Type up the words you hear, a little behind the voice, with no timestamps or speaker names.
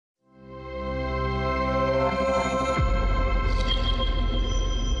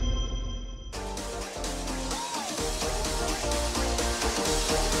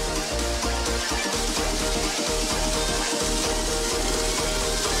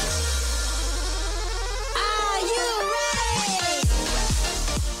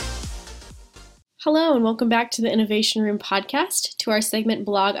Hello, and welcome back to the Innovation Room podcast, to our segment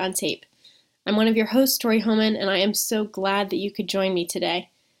Blog on Tape. I'm one of your hosts, Tori Homan, and I am so glad that you could join me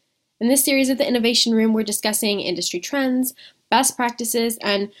today. In this series of the Innovation Room, we're discussing industry trends, best practices,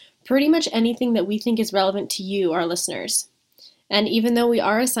 and pretty much anything that we think is relevant to you, our listeners. And even though we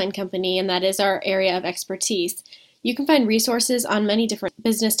are a sign company and that is our area of expertise, you can find resources on many different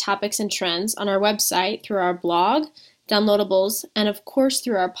business topics and trends on our website, through our blog, downloadables, and of course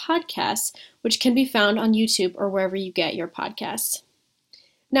through our podcasts, which can be found on YouTube or wherever you get your podcasts.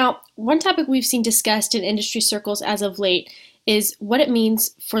 Now, one topic we've seen discussed in industry circles as of late is what it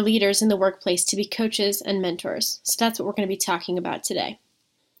means for leaders in the workplace to be coaches and mentors. So that's what we're going to be talking about today.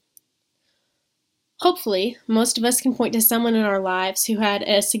 Hopefully, most of us can point to someone in our lives who had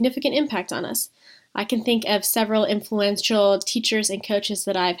a significant impact on us. I can think of several influential teachers and coaches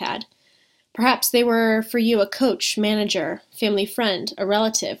that I've had. Perhaps they were, for you, a coach, manager, family friend, a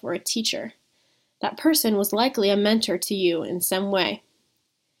relative, or a teacher. That person was likely a mentor to you in some way.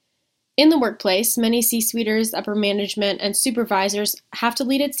 In the workplace, many C-suiters, upper management, and supervisors have to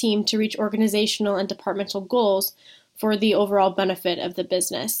lead a team to reach organizational and departmental goals for the overall benefit of the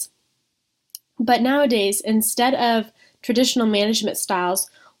business. But nowadays, instead of traditional management styles,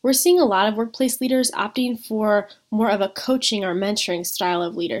 we're seeing a lot of workplace leaders opting for more of a coaching or mentoring style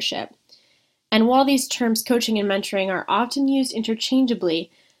of leadership. And while these terms coaching and mentoring are often used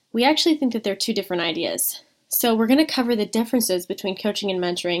interchangeably, we actually think that they're two different ideas. So we're going to cover the differences between coaching and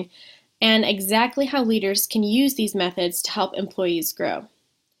mentoring and exactly how leaders can use these methods to help employees grow.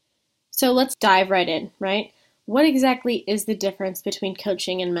 So let's dive right in, right? What exactly is the difference between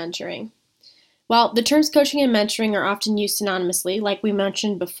coaching and mentoring? Well, the terms coaching and mentoring are often used synonymously, like we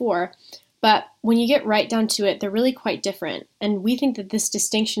mentioned before, but when you get right down to it, they're really quite different. And we think that this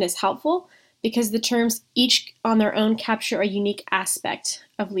distinction is helpful because the terms each on their own capture a unique aspect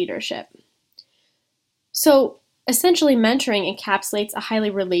of leadership. So essentially, mentoring encapsulates a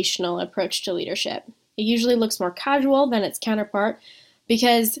highly relational approach to leadership. It usually looks more casual than its counterpart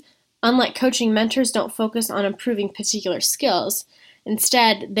because, unlike coaching, mentors don't focus on improving particular skills.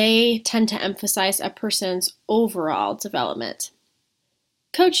 Instead, they tend to emphasize a person's overall development.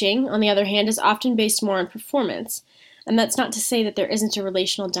 Coaching, on the other hand, is often based more on performance, and that's not to say that there isn't a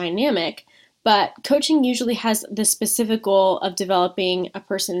relational dynamic, but coaching usually has the specific goal of developing a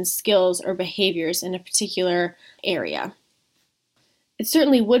person's skills or behaviors in a particular area. It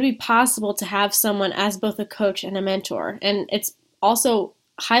certainly would be possible to have someone as both a coach and a mentor, and it's also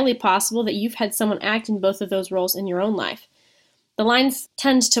highly possible that you've had someone act in both of those roles in your own life. The lines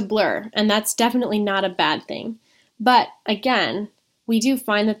tend to blur, and that's definitely not a bad thing. But again, we do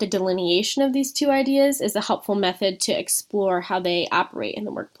find that the delineation of these two ideas is a helpful method to explore how they operate in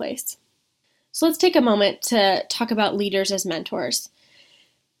the workplace. So let's take a moment to talk about leaders as mentors.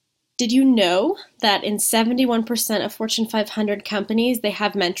 Did you know that in 71% of Fortune 500 companies, they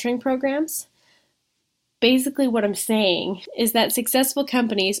have mentoring programs? Basically, what I'm saying is that successful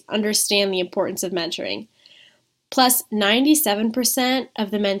companies understand the importance of mentoring. Plus, 97%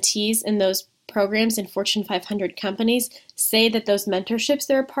 of the mentees in those programs in Fortune 500 companies say that those mentorships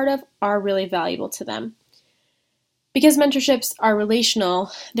they're a part of are really valuable to them. Because mentorships are relational,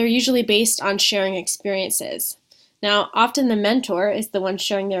 they're usually based on sharing experiences. Now, often the mentor is the one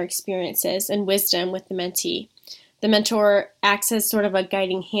sharing their experiences and wisdom with the mentee. The mentor acts as sort of a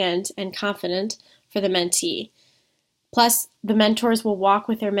guiding hand and confidant for the mentee. Plus, the mentors will walk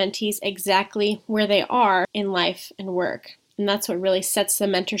with their mentees exactly where they are in life and work. And that's what really sets the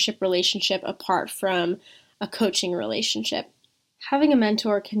mentorship relationship apart from a coaching relationship. Having a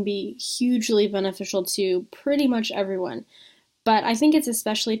mentor can be hugely beneficial to pretty much everyone, but I think it's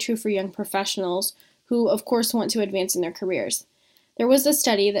especially true for young professionals who, of course, want to advance in their careers. There was a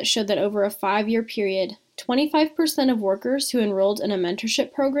study that showed that over a 5-year period, 25% of workers who enrolled in a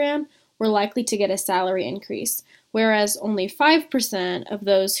mentorship program were likely to get a salary increase, whereas only 5% of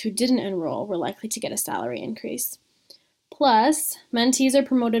those who didn't enroll were likely to get a salary increase. Plus, mentees are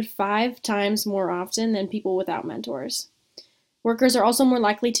promoted 5 times more often than people without mentors. Workers are also more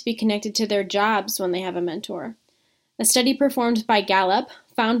likely to be connected to their jobs when they have a mentor. A study performed by Gallup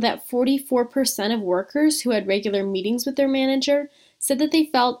found that 44% of workers who had regular meetings with their manager said that they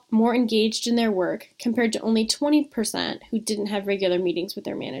felt more engaged in their work compared to only 20% who didn't have regular meetings with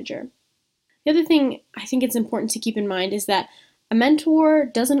their manager. The other thing I think it's important to keep in mind is that a mentor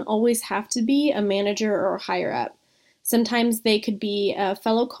doesn't always have to be a manager or higher up. Sometimes they could be a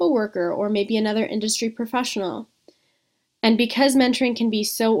fellow coworker or maybe another industry professional. And because mentoring can be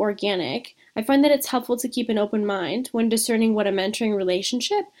so organic, I find that it's helpful to keep an open mind when discerning what a mentoring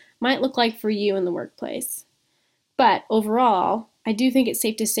relationship might look like for you in the workplace. But overall, I do think it's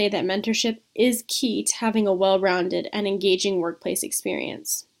safe to say that mentorship is key to having a well-rounded and engaging workplace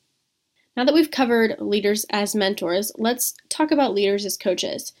experience. Now that we've covered leaders as mentors, let's talk about leaders as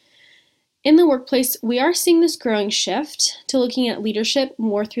coaches. In the workplace, we are seeing this growing shift to looking at leadership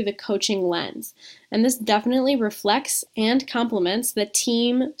more through the coaching lens. And this definitely reflects and complements the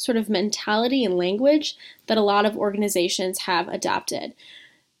team sort of mentality and language that a lot of organizations have adopted.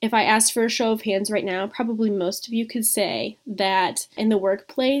 If I asked for a show of hands right now, probably most of you could say that in the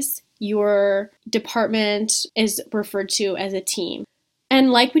workplace, your department is referred to as a team. And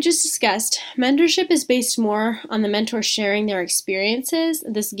like we just discussed, mentorship is based more on the mentor sharing their experiences,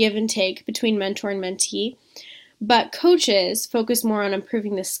 this give and take between mentor and mentee, but coaches focus more on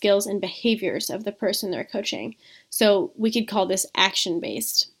improving the skills and behaviors of the person they're coaching. So we could call this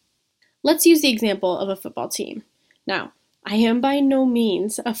action-based. Let's use the example of a football team. Now, I am by no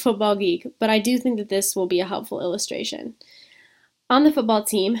means a football geek, but I do think that this will be a helpful illustration. On the football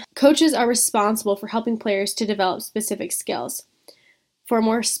team, coaches are responsible for helping players to develop specific skills. For a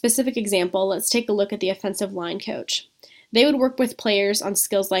more specific example, let's take a look at the offensive line coach. They would work with players on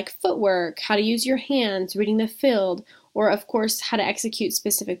skills like footwork, how to use your hands, reading the field, or of course, how to execute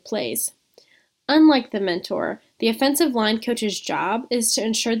specific plays. Unlike the mentor, the offensive line coach's job is to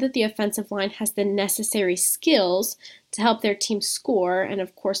ensure that the offensive line has the necessary skills to help their team score and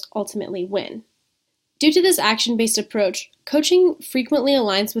of course ultimately win. Due to this action-based approach, coaching frequently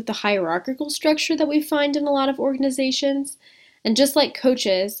aligns with the hierarchical structure that we find in a lot of organizations. And just like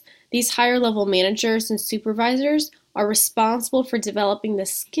coaches, these higher level managers and supervisors are responsible for developing the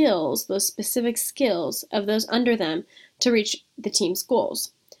skills, those specific skills of those under them to reach the team's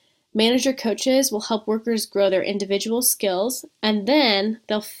goals. Manager coaches will help workers grow their individual skills, and then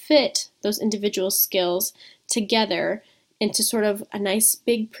they'll fit those individual skills together into sort of a nice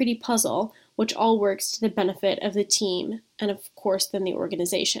big pretty puzzle, which all works to the benefit of the team and of course then the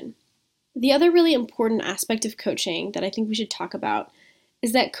organization. The other really important aspect of coaching that I think we should talk about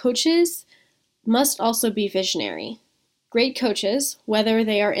is that coaches must also be visionary. Great coaches, whether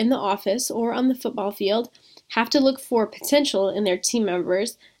they are in the office or on the football field, have to look for potential in their team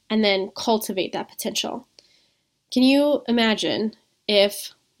members and then cultivate that potential. Can you imagine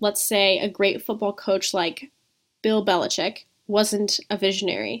if, let's say, a great football coach like Bill Belichick wasn't a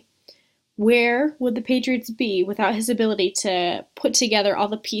visionary? Where would the Patriots be without his ability to put together all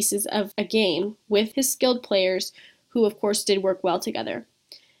the pieces of a game with his skilled players who, of course, did work well together?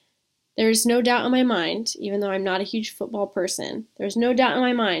 There's no doubt in my mind, even though I'm not a huge football person, there's no doubt in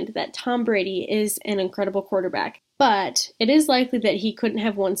my mind that Tom Brady is an incredible quarterback. But it is likely that he couldn't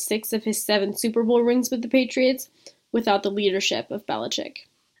have won 6 of his 7 Super Bowl rings with the Patriots without the leadership of Belichick.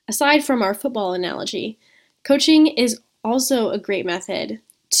 Aside from our football analogy, coaching is also a great method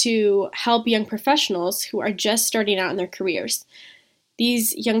to help young professionals who are just starting out in their careers.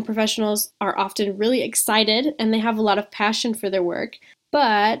 These young professionals are often really excited and they have a lot of passion for their work,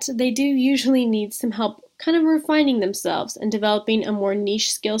 but they do usually need some help kind of refining themselves and developing a more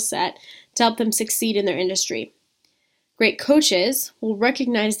niche skill set to help them succeed in their industry. Great coaches will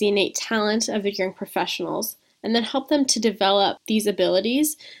recognize the innate talent of the young professionals and then help them to develop these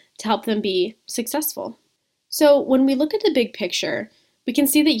abilities to help them be successful. So when we look at the big picture, we can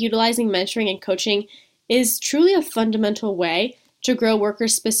see that utilizing mentoring and coaching is truly a fundamental way to grow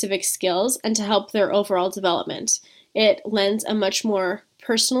workers' specific skills and to help their overall development. It lends a much more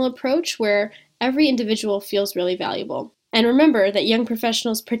personal approach where every individual feels really valuable. And remember that young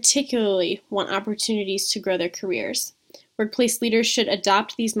professionals particularly want opportunities to grow their careers. Workplace leaders should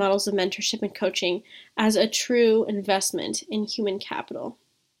adopt these models of mentorship and coaching as a true investment in human capital.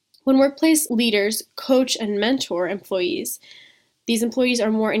 When workplace leaders coach and mentor employees, these employees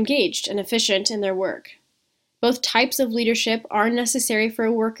are more engaged and efficient in their work. Both types of leadership are necessary for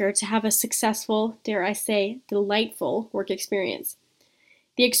a worker to have a successful, dare I say, delightful work experience.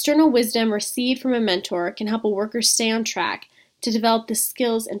 The external wisdom received from a mentor can help a worker stay on track to develop the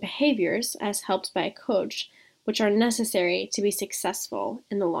skills and behaviors, as helped by a coach, which are necessary to be successful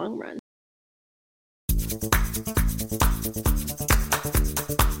in the long run.